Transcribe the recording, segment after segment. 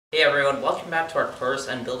Hey everyone, welcome back to our course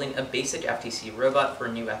on building a basic FTC robot for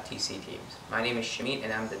new FTC teams. My name is Shamit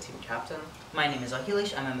and I'm the team captain. My name is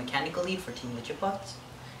Akhilesh, I'm a mechanical lead for Team Widgetbots.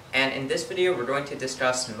 And in this video we're going to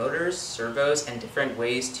discuss motors, servos, and different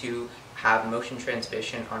ways to have motion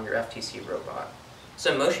transmission on your FTC robot.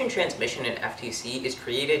 So motion transmission in FTC is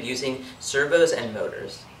created using servos and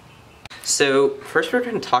motors. So first we're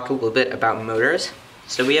going to talk a little bit about motors.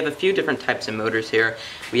 So we have a few different types of motors here.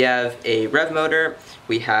 We have a rev motor,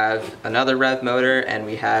 we have another rev motor, and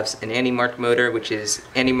we have an anti-mark motor, which is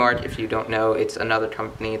anti-mark, if you don't know, it's another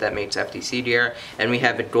company that makes FTC gear, and we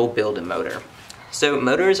have a dual build motor. So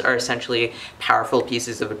motors are essentially powerful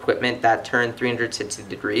pieces of equipment that turn 360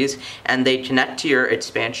 degrees, and they connect to your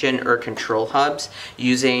expansion or control hubs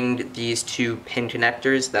using these two pin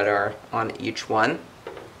connectors that are on each one.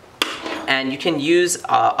 And you can use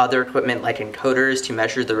other equipment like encoders to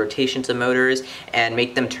measure the rotations of motors and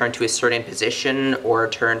make them turn to a certain position or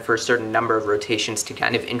turn for a certain number of rotations to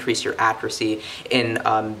kind of increase your accuracy in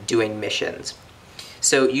doing missions.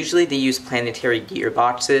 So usually they use planetary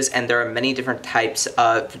gearboxes, and there are many different types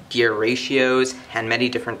of gear ratios and many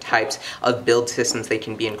different types of build systems they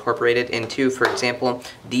can be incorporated into. For example,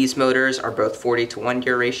 these motors are both 40:1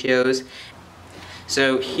 gear ratios.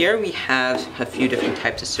 So here we have a few different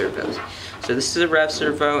types of servos. So this is a rev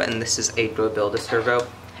servo and this is a dual build servo.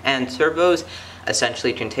 And servos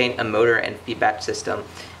essentially contain a motor and feedback system.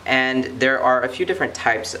 And there are a few different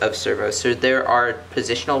types of servos. So there are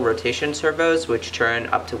positional rotation servos, which turn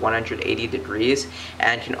up to 180 degrees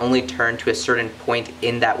and can only turn to a certain point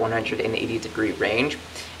in that 180 degree range.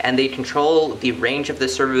 And they control the range of the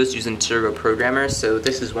servos using servo programmers. So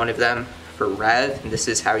this is one of them for rev, and this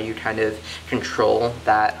is how you kind of control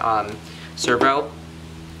that servo.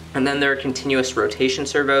 And then there are continuous rotation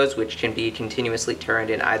servos, which can be continuously turned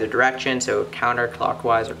in either direction, so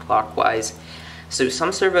counterclockwise or clockwise. So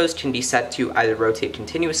some servos can be set to either rotate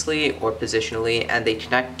continuously or positionally, and they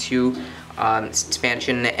connect to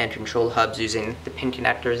expansion and control hubs using the pin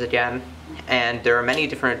connectors again. And there are many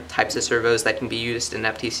different types of servos that can be used in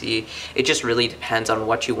FTC. It just really depends on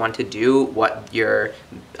what you want to do, what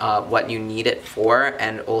you need it for,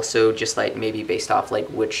 and also just like maybe based off like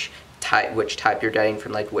which type you're getting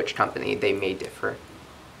from like which company, they may differ.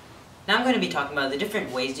 Now I'm going to be talking about the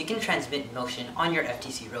different ways you can transmit motion on your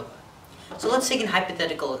FTC robot. So let's take a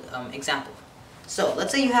hypothetical example. So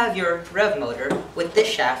let's say you have your rev motor with this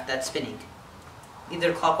shaft that's spinning,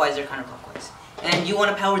 either clockwise or counterclockwise, and you want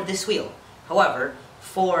to power this wheel. However,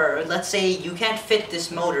 let's say you can't fit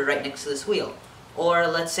this motor right next to this wheel, or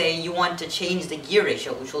let's say you want to change the gear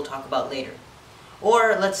ratio, which we'll talk about later.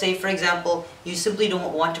 Or let's say, for example, you simply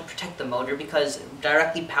don't want to protect the motor because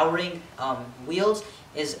directly powering wheels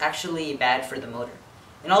is actually bad for the motor.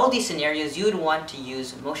 In all of these scenarios, you would want to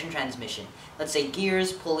use motion transmission. Let's say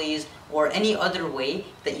gears, pulleys, or any other way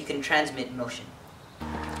that you can transmit motion.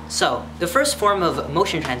 So, the first form of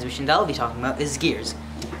motion transmission that I'll be talking about is gears.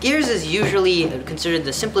 Gears is usually considered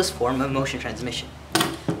the simplest form of motion transmission.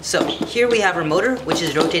 So, here we have our motor, which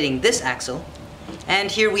is rotating this axle,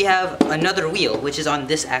 and here we have another wheel, which is on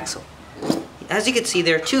this axle. As you can see,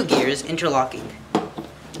 there are two gears interlocking.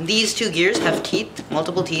 These two gears have teeth,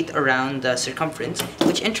 multiple teeth around the circumference,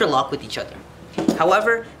 which interlock with each other.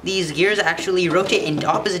 However, these gears actually rotate in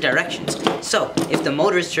opposite directions. So, if the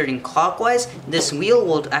motor is turning clockwise, this wheel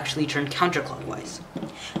will actually turn counterclockwise.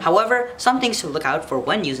 However, some things to look out for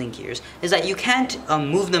when using gears is that you can't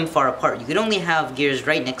move them far apart. You can only have gears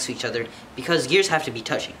right next to each other because gears have to be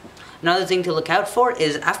touching. Another thing to look out for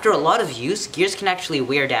is after a lot of use, gears can actually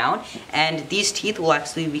wear down, and these teeth will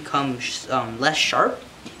actually become less sharp,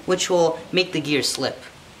 which will make the gears slip.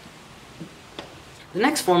 The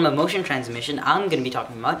next form of motion transmission I'm going to be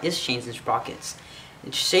talking about is chains and sprockets.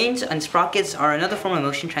 Chains and sprockets are another form of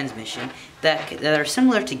motion transmission that are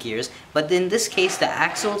similar to gears, but in this case the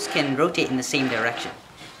axles can rotate in the same direction.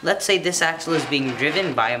 Let's say this axle is being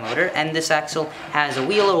driven by a motor and this axle has a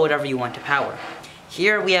wheel or whatever you want to power.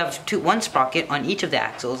 Here we have one sprocket on each of the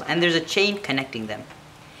axles, and there's a chain connecting them.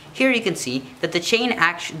 Here you can see that the chain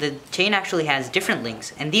actually has different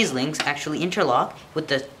links, and these links actually interlock with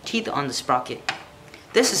the teeth on the sprocket.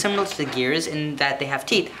 This is similar to the gears in that they have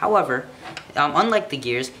teeth. However, unlike the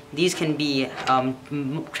gears, these can be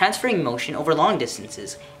transferring motion over long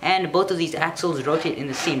distances, and both of these axles rotate in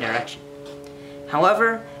the same direction.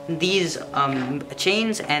 However, these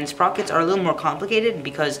chains and sprockets are a little more complicated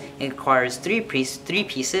because it requires three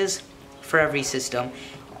pieces for every system.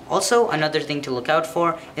 Also, another thing to look out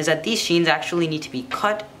for is that these chains actually need to be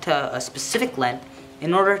cut to a specific length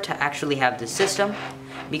in order to actually have this system.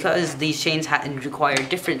 Because these chains require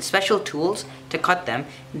different special tools to cut them,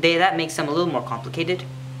 that makes them a little more complicated.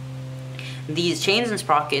 These chains and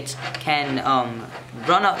sprockets can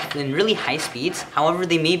run up in really high speeds, however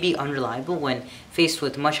they may be unreliable when faced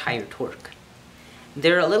with much higher torque.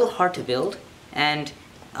 They're a little hard to build, and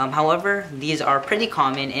however these are pretty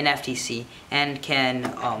common in FTC and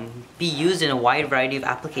can be used in a wide variety of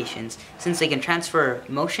applications since they can transfer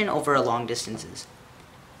motion over long distances.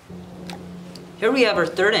 Here we have our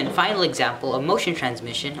third and final example of motion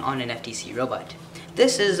transmission on an FTC robot.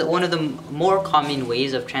 This is one of the more common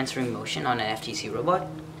ways of transferring motion on an FTC robot.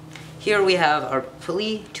 Here we have our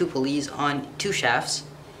pulley, two pulleys on two shafts,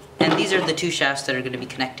 and these are the two shafts that are going to be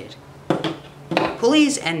connected.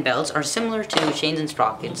 Pulleys and belts are similar to chains and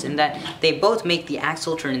sprockets in that they both make the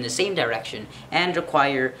axle turn in the same direction and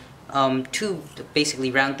require two basically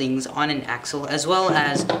round things on an axle as well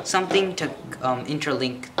as something to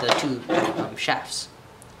interlink the two shafts.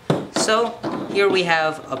 So here we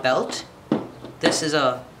have a belt. This is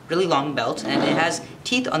a really long belt and it has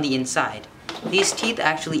teeth on the inside. These teeth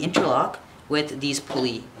actually interlock with these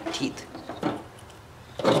pulley teeth.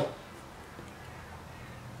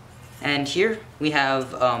 And here we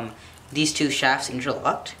have these two shafts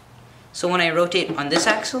interlocked. So when I rotate on this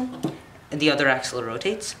axle, the other axle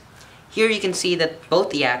rotates. Here you can see that both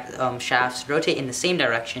the shafts rotate in the same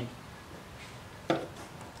direction.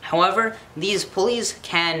 However, these pulleys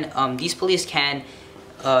can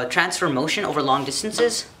transfer motion over long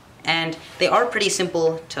distances, and they are pretty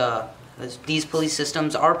simple to. These pulley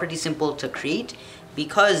systems are pretty simple to create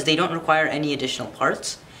because they don't require any additional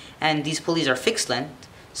parts, and these pulleys are fixed length,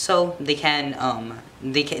 so they can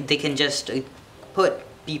just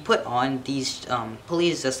be put on these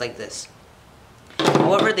pulleys just like this.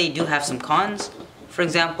 However, they do have some cons. For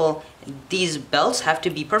example, these belts have to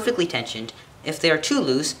be perfectly tensioned. If they are too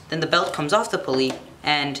loose, then the belt comes off the pulley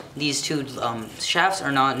and these two shafts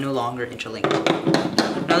are no longer interlinked.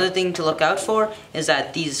 Another thing to look out for is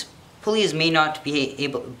that these pulleys may not be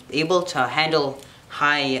able to handle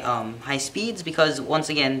high speeds because once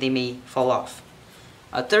again they may fall off.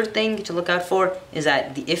 A third thing to look out for is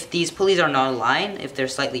that if these pulleys are not aligned, if they're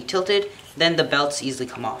slightly tilted, then the belts easily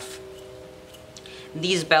come off.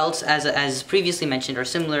 These belts, as previously mentioned, are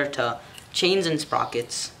similar to chains and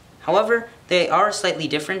sprockets. However, they are slightly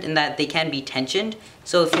different in that they can be tensioned.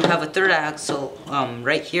 So if you have a third axle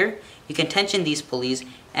right here, you can tension these pulleys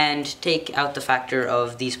and take out the factor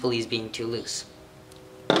of these pulleys being too loose.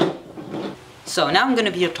 So now I'm going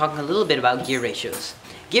to be talking a little bit about gear ratios.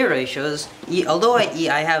 Gear ratios, although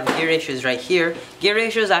I have gear ratios right here, gear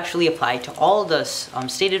ratios actually apply to all the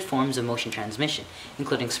stated forms of motion transmission,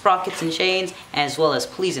 including sprockets and chains, as well as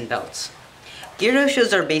pulleys and belts. Gear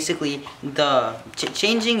ratios are basically the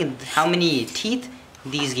changing how many teeth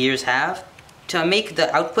these gears have to make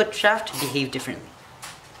the output shaft behave differently.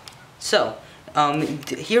 So,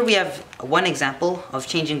 here we have one example of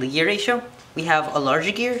changing the gear ratio. We have a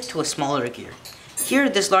larger gear to a smaller gear. Here,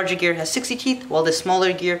 this larger gear has 60 teeth, while this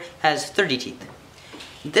smaller gear has 30 teeth.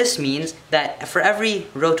 This means that for every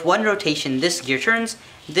one rotation this gear turns,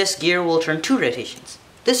 this gear will turn 2 rotations.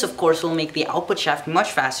 This, of course, will make the output shaft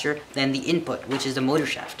much faster than the input, which is the motor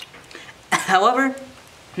shaft. However,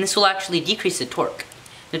 this will actually decrease the torque.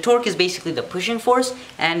 The torque is basically the pushing force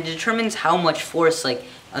and determines how much force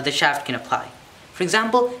the shaft can apply. For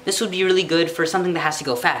example, this would be really good for something that has to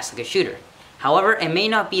go fast, like a shooter. However, it may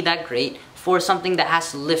not be that great for something that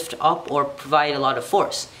has to lift up or provide a lot of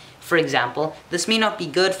force. For example, this may not be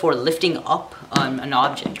good for lifting up an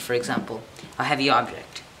object, for example, a heavy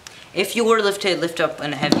object. If you were to lift up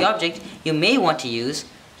a heavy object, you may want to use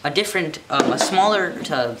a smaller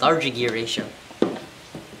to larger gear ratio.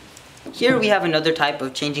 Here we have another type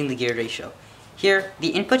of changing the gear ratio. Here, the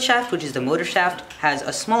input shaft, which is the motor shaft, has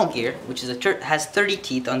a small gear, which has 30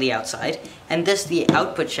 teeth on the outside, and the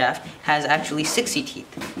output shaft, has actually 60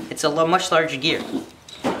 teeth. It's a much larger gear.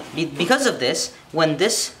 Because of this, when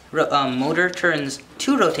this motor turns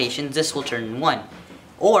 2 rotations, this will turn 1.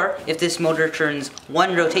 Or, if this motor turns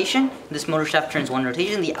 1 rotation, this motor shaft turns 1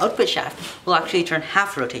 rotation, the output shaft will actually turn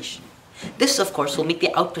half rotation. This, of course, will make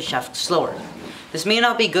the output shaft slower. This may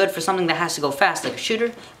not be good for something that has to go fast, like a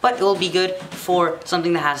shooter, but it will be good for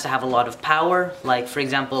something that has to have a lot of power, like, for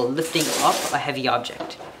example, lifting up a heavy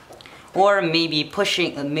object. Or maybe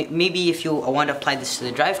maybe if you want to apply this to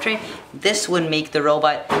the drivetrain, this would make the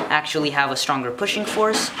robot actually have a stronger pushing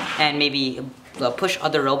force and maybe push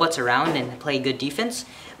other robots around and play good defense,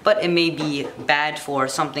 but it may be bad for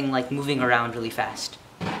something like moving around really fast.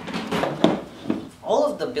 All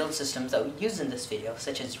of the build systems that we use in this video,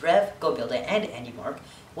 such as Rev, GoBuilder, and AndyMark,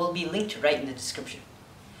 will be linked right in the description.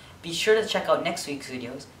 Be sure to check out next week's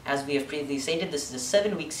videos. As we have previously stated, this is a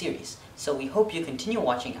 7-week series, so we hope you continue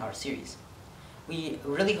watching our series. We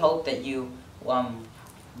really hope that you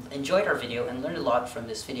enjoyed our video and learned a lot from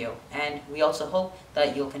this video, and we also hope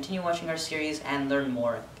that you'll continue watching our series and learn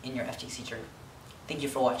more in your FTC journey. Thank you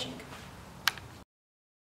for watching.